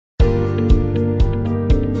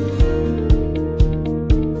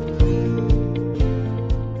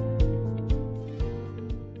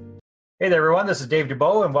Hey there, everyone. This is Dave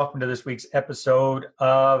Dubeau, and welcome to this week's episode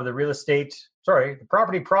of the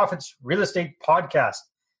Property Profits Real Estate Podcast.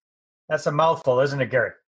 That's a mouthful, isn't it,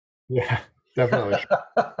 Gary? Yeah, definitely.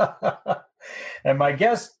 And my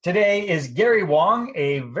guest today is Gary Wong,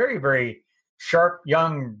 a very, very sharp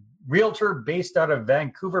young realtor based out of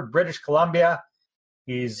Vancouver, British Columbia.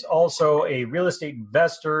 He's also a real estate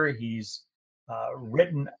investor. He's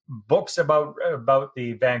written books about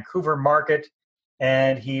the Vancouver market.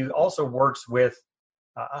 And he also works with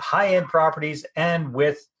high-end properties and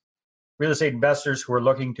with real estate investors who are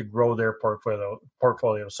looking to grow their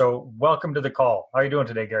portfolio. So welcome to the call. How are you doing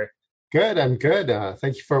today, Gary? Good. I'm good.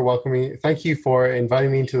 Thank you for welcoming. Thank you for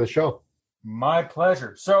inviting me into the show. My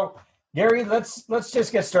pleasure. So, Gary, let's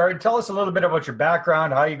just get started. Tell us a little bit about your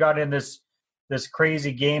background, how you got in this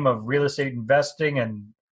crazy game of real estate investing, and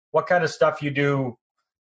what kind of stuff you do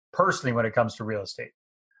personally when it comes to real estate.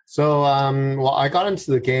 So, I got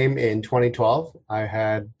into the game in 2012. I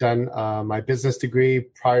had done my business degree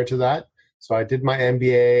prior to that. So I did my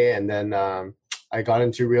MBA, and then I got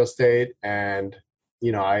into real estate. And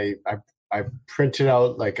I printed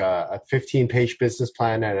out like a 15-page business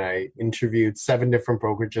plan, and I interviewed 7 different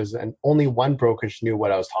brokerages, and only one brokerage knew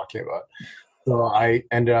what I was talking about. So I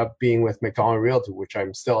ended up being with McDonald Realty, which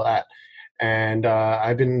I'm still at, and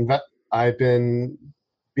I've been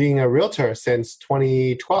being a realtor since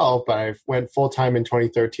 2012, but I went full-time in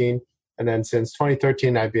 2013. And then since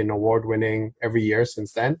 2013, I've been award-winning every year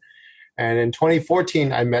since then. And in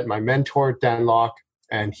 2014, I met my mentor, Dan Locke,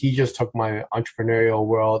 and he just took my entrepreneurial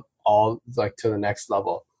world all like to the next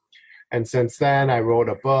level. And since then, I wrote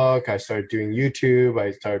a book, I started doing YouTube,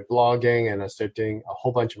 I started blogging, and I started doing a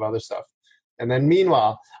whole bunch of other stuff. And then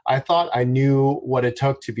meanwhile, I thought I knew what it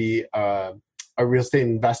took to be a real estate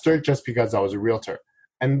investor just because I was a realtor.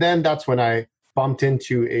 And then that's when I bumped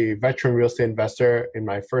into a veteran real estate investor in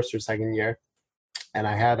my first or second year. And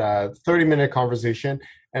I had a 30-minute conversation,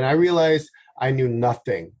 and I realized I knew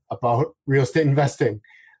nothing about real estate investing.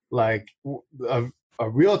 Like a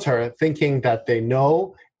realtor thinking that they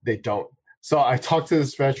know, they don't. So I talked to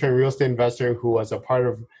this veteran real estate investor who was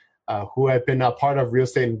who had been a part of Real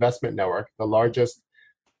Estate Investment Network, the largest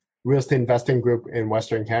real estate investing group in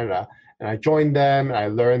Western Canada. And I joined them, and I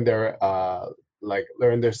learned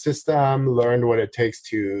their system, learned what it takes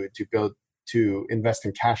to invest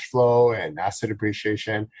in cash flow and asset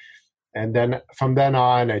appreciation. And then from then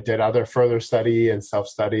on, I did other further study and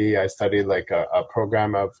self-study. I studied like a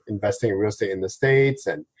program of investing in real estate in the States.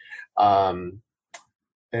 And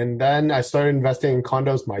then I started investing in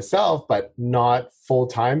condos myself, but not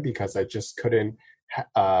full-time because I just couldn't,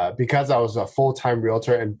 because I was a full-time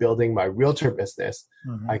realtor and building my realtor business,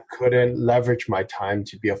 I couldn't leverage my time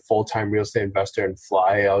to be a full-time real estate investor and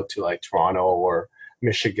fly out to like Toronto or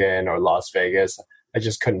Michigan or Las Vegas. I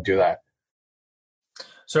just couldn't do that.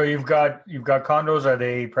 So you've got condos. Are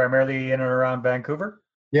they primarily in and around Vancouver?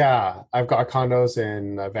 Yeah, I've got condos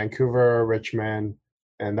in Vancouver, Richmond,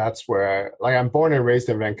 and that's where I'm born and raised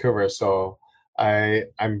in Vancouver, so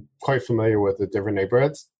I'm quite familiar with the different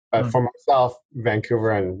neighborhoods. But for myself,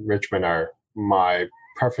 Vancouver and Richmond are my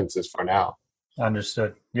preferences for now.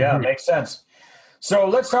 Understood. Yeah, makes sense. So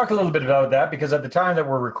let's talk a little bit about that, because at the time that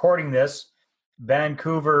we're recording this,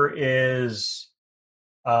 Vancouver is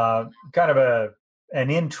kind of an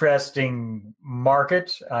interesting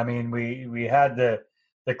market. I mean, we had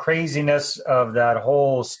the craziness of that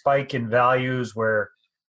whole spike in values where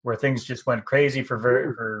things just went crazy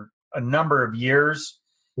for a number of years.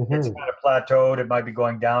 It's kind of plateaued. It might be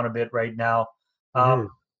going down a bit right now.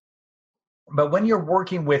 But when you're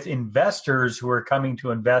working with investors who are coming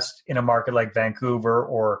to invest in a market like Vancouver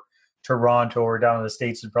or Toronto or down in the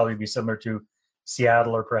States, it'd probably be similar to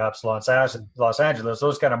Seattle or perhaps Los Angeles,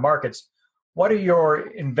 those kind of markets. What are your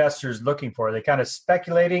investors looking for? Are they kind of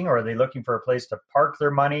speculating, or are they looking for a place to park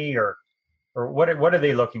their money, or what are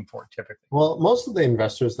they looking for typically? Well, most of the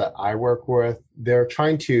investors that I work with, they're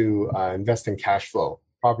trying to invest in cash flow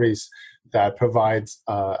properties that provides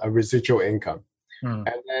a residual income. And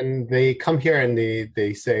then they come here and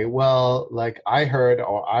they say, well, like I heard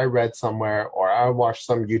or I read somewhere or I watched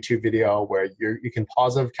some YouTube video where you can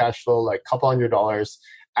positive cash flow like a couple $100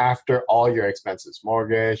 after all your expenses,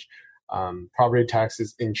 mortgage, property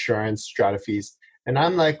taxes, insurance, strata fees. And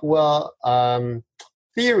I'm like, well,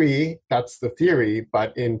 theory, that's the theory,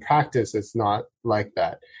 but in practice, it's not like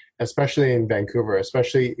that, especially in Vancouver,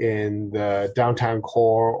 especially in the downtown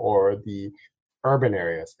core or the urban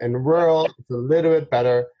areas. In rural, it's a little bit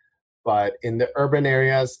better, but in the urban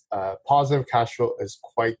areas, positive cash flow is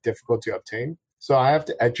quite difficult to obtain. So I have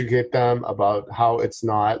to educate them about how it's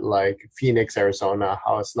not like Phoenix, Arizona,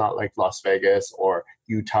 how it's not like Las Vegas or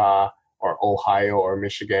Utah or Ohio or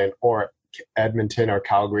Michigan or Edmonton or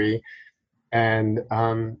Calgary. And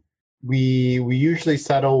we usually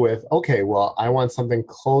settle with, okay, well, I want something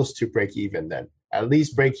close to break even then, at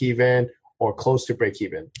least break even or close to break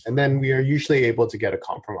even. And then we are usually able to get a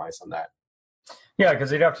compromise on that. Yeah, because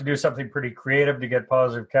they'd have to do something pretty creative to get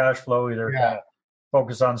positive cash flow, either kind of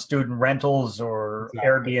focus on student rentals or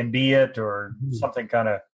Airbnb it or something kind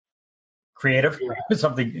of creative,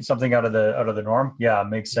 something out of the norm. Yeah,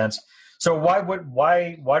 makes sense. So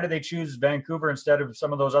why do they choose Vancouver instead of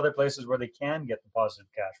some of those other places where they can get the positive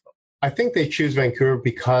cash flow? I think they choose Vancouver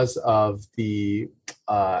because of the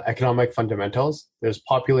economic fundamentals. There's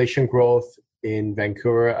population growth in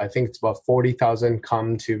Vancouver. I think it's about 40,000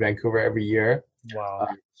 come to Vancouver every year. Wow.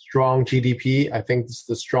 Strong GDP. I think it's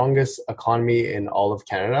the strongest economy in all of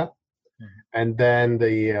Canada. And then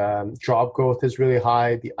the job growth is really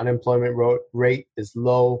high. The unemployment rate is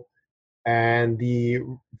low. And the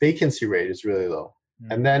vacancy rate is really low.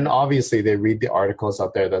 And then obviously they read the articles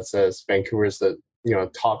out there that says Vancouver is the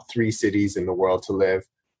top 3 cities in the world to live.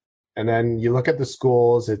 And then you look at the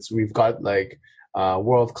schools, we've got like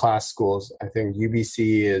world-class schools. I think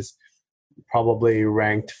UBC is probably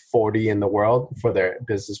ranked 40 in the world for their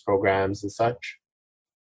business programs and such.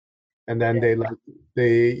 And then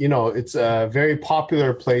it's a very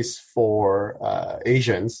popular place for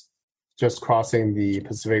Asians just crossing the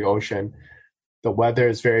Pacific Ocean. The weather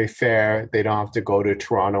is very fair. They don't have to go to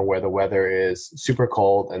Toronto where the weather is super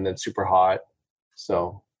cold and then super hot.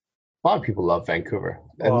 So a lot of people love Vancouver.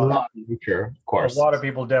 And a lot of nature, of course. A lot of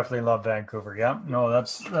people definitely love Vancouver. Yeah, no,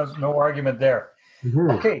 that's no argument there.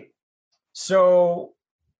 Mm-hmm. Okay, so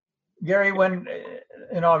Gary,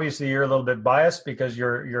 and obviously you're a little bit biased because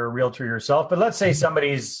you're a realtor yourself, but let's say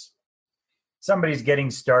somebody's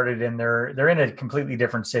getting started and they're in a completely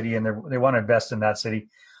different city and they want to invest in that city.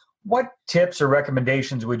 What tips or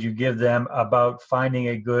recommendations would you give them about finding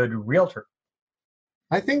a good realtor?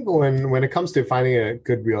 I think when it comes to finding a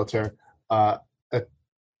good realtor,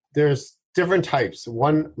 there's different types.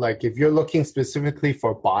 One, like if you're looking specifically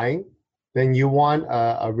for buying, then you want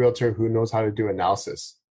a realtor who knows how to do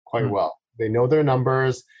analysis quite well. They know their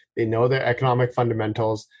numbers, they know their economic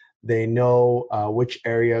fundamentals, they know which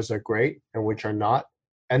areas are great and which are not.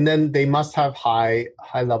 And then they must have high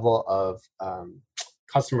level of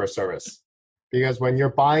customer service. Because when you're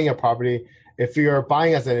buying a property, if you're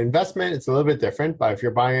buying as an investment, it's a little bit different. But if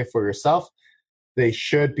you're buying it for yourself, they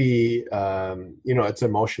should be, it's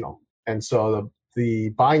emotional. And so the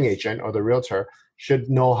buying agent or the realtor should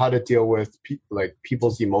know how to deal with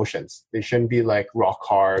people's emotions. They shouldn't be like rock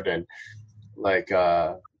hard and like,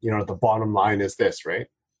 the bottom line is this, right?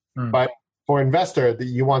 But for investor,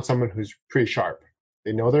 you want someone who's pretty sharp.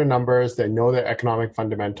 They know their numbers. They know their economic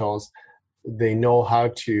fundamentals. They know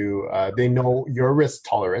they know your risk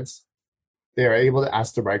tolerance. They are able to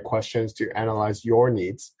ask the right questions to analyze your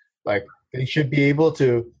needs. Like they should be able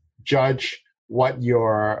to judge what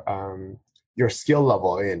your skill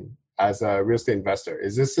level in as a real estate investor.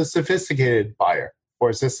 Is this a sophisticated buyer, or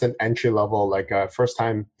is this an entry level, like a first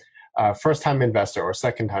time investor or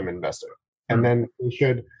second time investor? And then they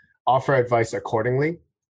should offer advice accordingly.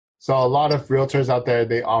 So a lot of realtors out there,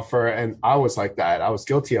 they offer, and I was like that. I was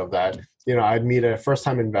guilty of that. I'd meet a first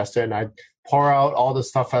time investor and I'd pour out all the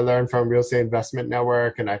stuff I learned from Real Estate Investment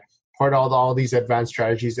Network, and I poured out all these advanced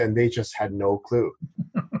strategies, and they just had no clue.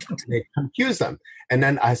 They confused them. And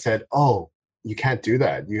then I said, oh, you can't do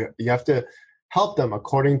that. You have to help them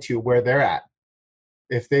according to where they're at.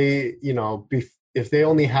 If they, if they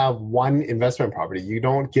only have one investment property, you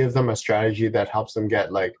don't give them a strategy that helps them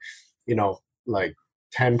get like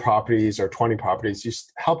 10 properties or 20 properties. You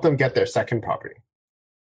help them get their second property.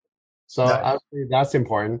 So I would say that's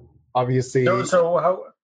important. Obviously. So how?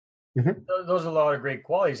 Those are a lot of great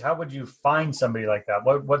qualities. How would you find somebody like that?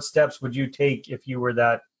 What steps would you take if you were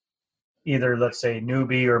that either, let's say,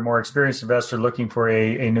 newbie or more experienced investor looking for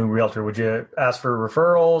a new realtor? Would you ask for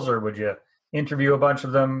referrals, or would you interview a bunch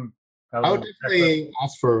of them? I would definitely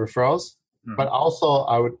ask for referrals, but also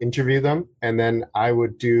I would interview them, and then I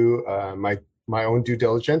would do my own due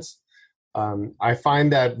diligence. I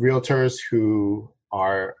find that realtors who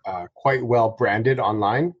are quite well branded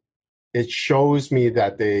online, it shows me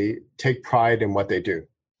that they take pride in what they do,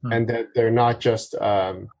 and that they're not just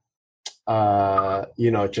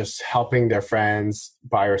just helping their friends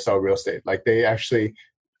buy or sell real estate. Like they actually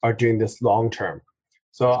are doing this long term.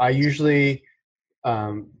 So I usually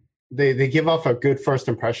they give off a good first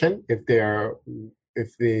impression if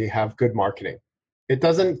they have good marketing. It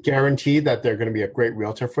doesn't guarantee that they're going to be a great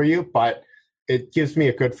realtor for you, but it gives me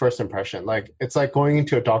a good first impression. Like it's like going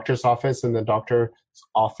into a doctor's office and the doctor's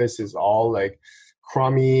office is all like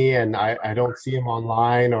crummy, and I don't see him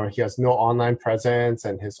online, or he has no online presence,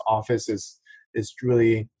 and his office is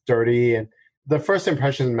really dirty. And the first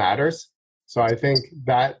impression matters. So I think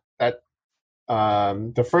that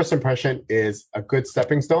the first impression is a good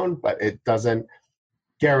stepping stone, but it doesn't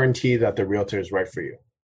guarantee that the realtor is right for you.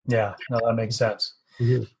 Yeah, no, that makes sense.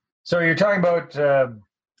 Mm-hmm. So you're talking about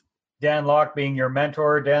Dan Lok being your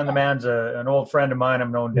mentor. Dan, the man's an old friend of mine. I've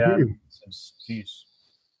known Dan since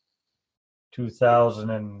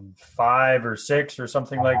 2005 or 6 or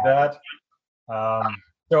something like that.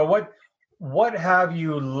 So what have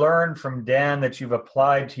you learned from Dan that you've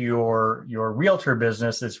applied to your realtor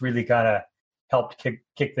business that's really kind of helped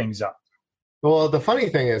kick things up? Well, the funny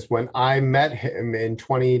thing is, when I met him in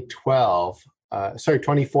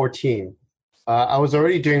 2014, I was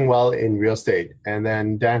already doing well in real estate. And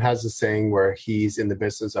then Dan has a saying where he's in the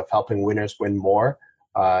business of helping winners win more,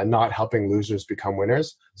 not helping losers become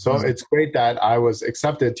winners. So it's great that I was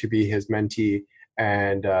accepted to be his mentee.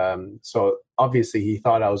 And so obviously he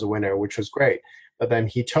thought I was a winner, which was great. But then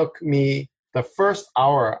he took me the first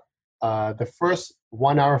 1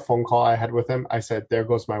 hour phone call I had with him. I said, there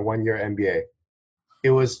goes my 1-year MBA.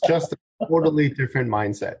 It was just a totally different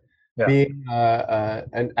mindset. Yeah. Being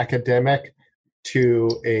an academic to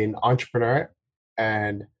an entrepreneur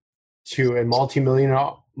and to a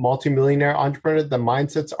multimillionaire entrepreneur, the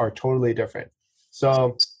mindsets are totally different.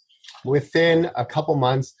 So within a couple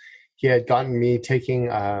months, he had gotten me taking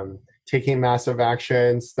massive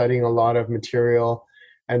action, studying a lot of material.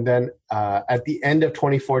 And then at the end of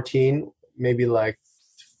 2014, maybe like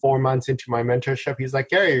 4 months into my mentorship, he's like,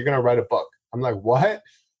 Gary, you're going to write a book. I'm like, what?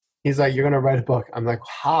 He's like, you're going to write a book. I'm like,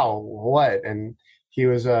 how? What? And he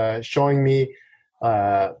was showing me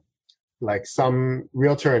like some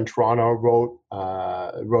realtor in Toronto wrote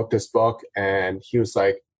this book, and he was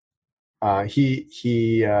like, he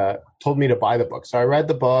told me to buy the book. So I read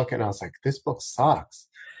the book, and I was like, this book sucks.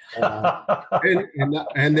 And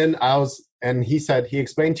then he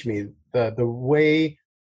explained to me the way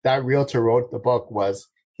that realtor wrote the book was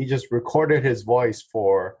he just recorded his voice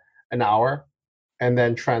for an hour and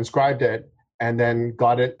then transcribed it and then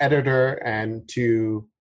got an editor and to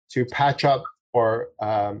patch up or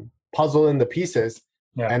puzzle in the pieces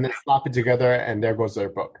and then slap it together, and there goes their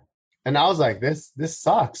book. And I was like, this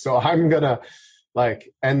sucks. So I'm gonna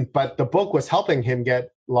but the book was helping him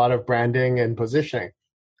get a lot of branding and positioning.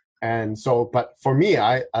 And so, but for me,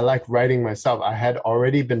 I like writing myself. I had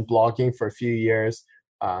already been blogging for a few years.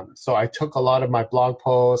 So I took a lot of my blog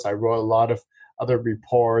posts, I wrote a lot of other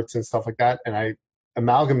reports and stuff like that, and I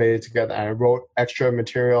amalgamated together, and I wrote extra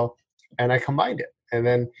material, and I combined it. And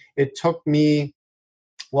then it took me,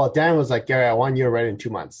 Dan was like, Gary, I want you to write in 2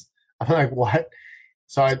 months. I'm like, what?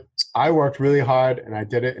 So I worked really hard, and I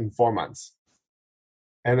did it in 4 months.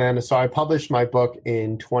 And then, so I published my book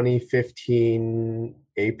in 2015,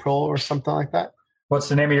 April or something like that. What's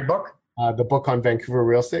the name of your book? The book on Vancouver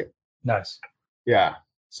real estate. Nice. Yeah.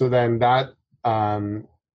 So then that,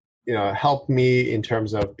 helped me in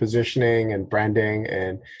terms of positioning and branding.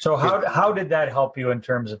 And so how did that help you in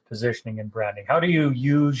terms of positioning and branding? How do you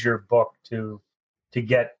use your book to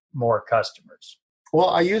get more customers? Well,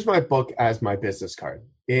 I use my book as my business card.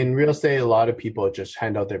 In real estate, a lot of people just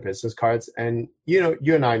hand out their business cards. And, you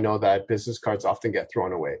and I know that business cards often get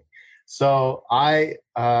thrown away. So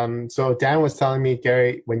so Dan was telling me,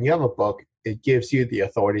 Gary, when you have a book, it gives you the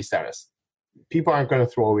authority status. People aren't going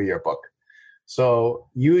to throw away your book. So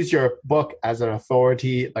use your book as an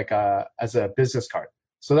authority, as a business card.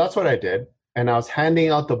 So that's what I did. And I was handing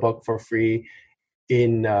out the book for free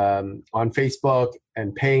on Facebook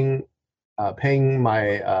and paying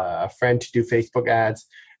my friend to do Facebook ads.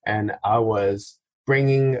 And I was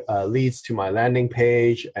bringing leads to my landing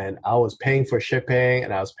page, and I was paying for shipping,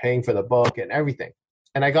 and I was paying for the book and everything.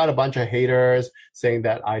 And I got a bunch of haters saying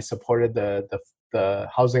that I supported the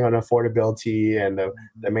housing unaffordability and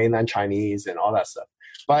the mainland Chinese and all that stuff.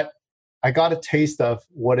 But I got a taste of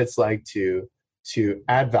what it's like to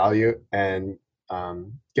add value and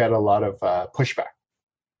get a lot of pushback.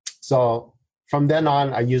 So from then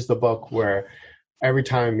on, I use the book where every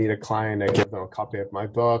time I meet a client, I give them a copy of my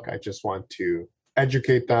book. I just want to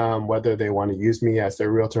educate them, whether they want to use me as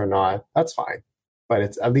their realtor or not. That's fine.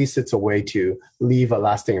 But at least it's a way to leave a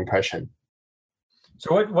lasting impression.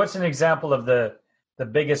 So what's an example of the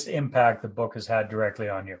biggest impact the book has had directly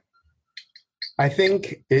on you? I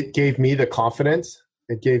think it gave me the confidence.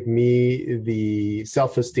 It gave me the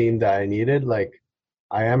self-esteem that I needed. Like,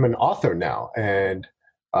 I am an author now, and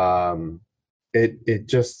and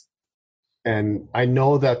I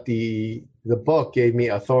know that the book gave me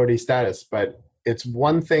authority status, but it's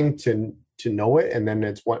one thing to know it, and then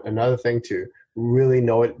it's another thing to really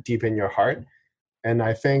know it deep in your heart. And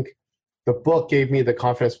I think the book gave me the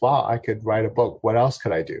confidence, wow, I could write a book. What else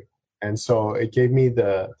could I do? And so it gave me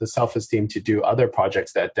the self-esteem to do other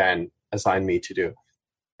projects that Dan assigned me to do.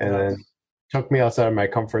 And then took me outside of my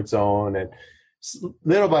comfort zone. And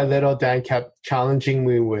little by little, Dan kept challenging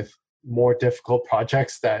me with more difficult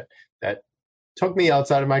projects that took me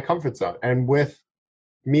outside of my comfort zone. And with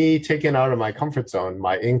me taken out of my comfort zone,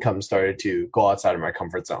 my income started to go outside of my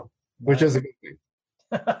comfort zone, which is a good thing.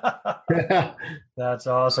 That's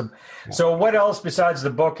awesome. So what else besides the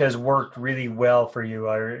book has worked really well for you?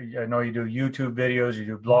 I know you do YouTube videos, you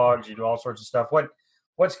do blogs, you do all sorts of stuff.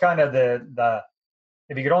 What's kind of the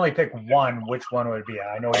if you could only pick one, which one would it be?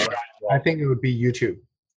 I know I think it would be YouTube.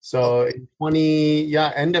 So in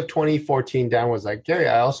end of 2014, Dan was like, Gary,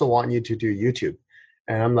 I also want you to do YouTube.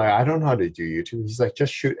 And I'm like, I don't know how to do YouTube. He's like,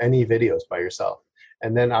 just shoot any videos by yourself.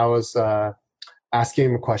 And then I was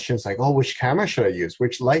asking him questions like, oh, which camera should I use?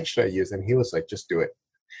 Which light should I use? And he was like, just do it.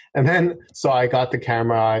 And then, so I got the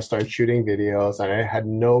camera, I started shooting videos, and I had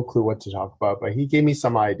no clue what to talk about, but he gave me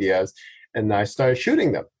some ideas, and I started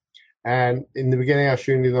shooting them. And in the beginning, I was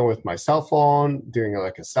shooting them with my cell phone, doing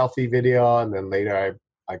like a selfie video, and then later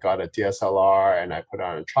I got a DSLR and I put it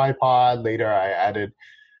on a tripod. Later, I added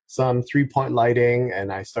some 3-point lighting,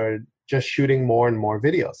 and I started just shooting more and more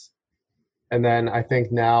videos. And then I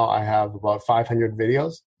think now I have about 500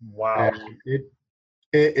 videos. Wow. And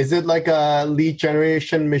is it like a lead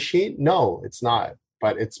generation machine? No, it's not.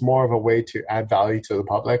 But it's more of a way to add value to the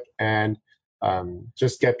public and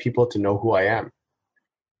just get people to know who I am.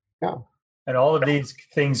 Yeah. And all of these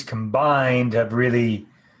things combined have really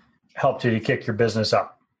helped you to kick your business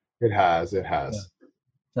up. It has. Yeah.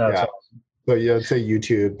 That's awesome. So I'd say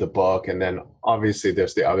YouTube, the book, and then obviously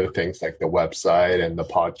there's the other things like the website and the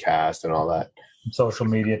podcast and all that. Social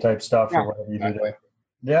media type stuff or whatever you do there.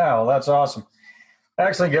 Yeah, well, that's awesome.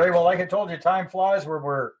 Excellent, Gary. Well, like I told you, time flies when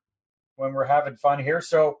we're having fun here.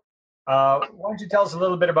 So why don't you tell us a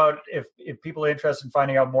little bit about if people are interested in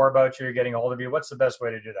finding out more about you or getting a hold of you, what's the best way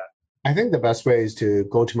to do that? I think the best way is to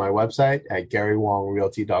go to my website at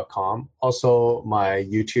GaryWongRealty.com. Also, my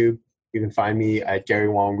YouTube, you can find me at Gary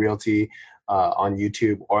Wong Realty on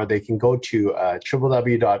YouTube, or they can go to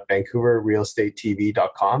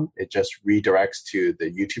www.vancouverrealestatetv.com. It just redirects to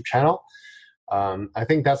the YouTube channel. I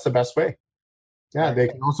think that's the best way. Yeah, they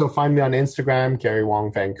can also find me on Instagram, Gary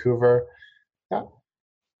Wong Vancouver. Yeah.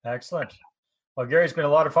 Excellent. Well, Gary, it's been a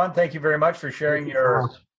lot of fun. Thank you very much for sharing your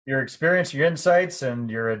experience, your insights,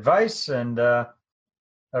 and your advice, and I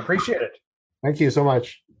appreciate it. Thank you so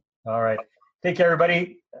much. All right. Take care,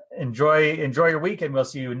 everybody. Enjoy your week, and we'll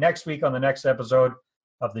see you next week on the next episode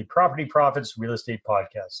of the Property Profits Real Estate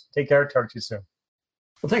Podcast. Take care. Talk to you soon.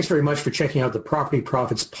 Well, thanks very much for checking out the Property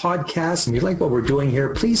Profits Podcast. And if you like what we're doing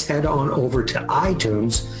here, please head on over to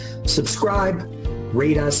iTunes, subscribe,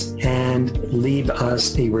 rate us, and leave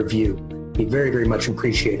us a review. Be very, very much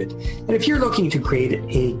appreciated. And if you're looking to create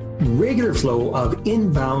a regular flow of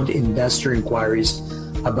inbound investor inquiries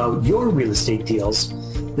about your real estate deals,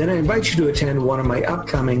 then I invite you to attend one of my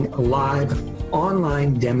upcoming live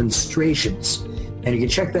online demonstrations. And you can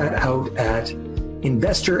check that out at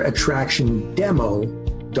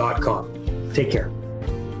investorattractiondemo.com. Take care.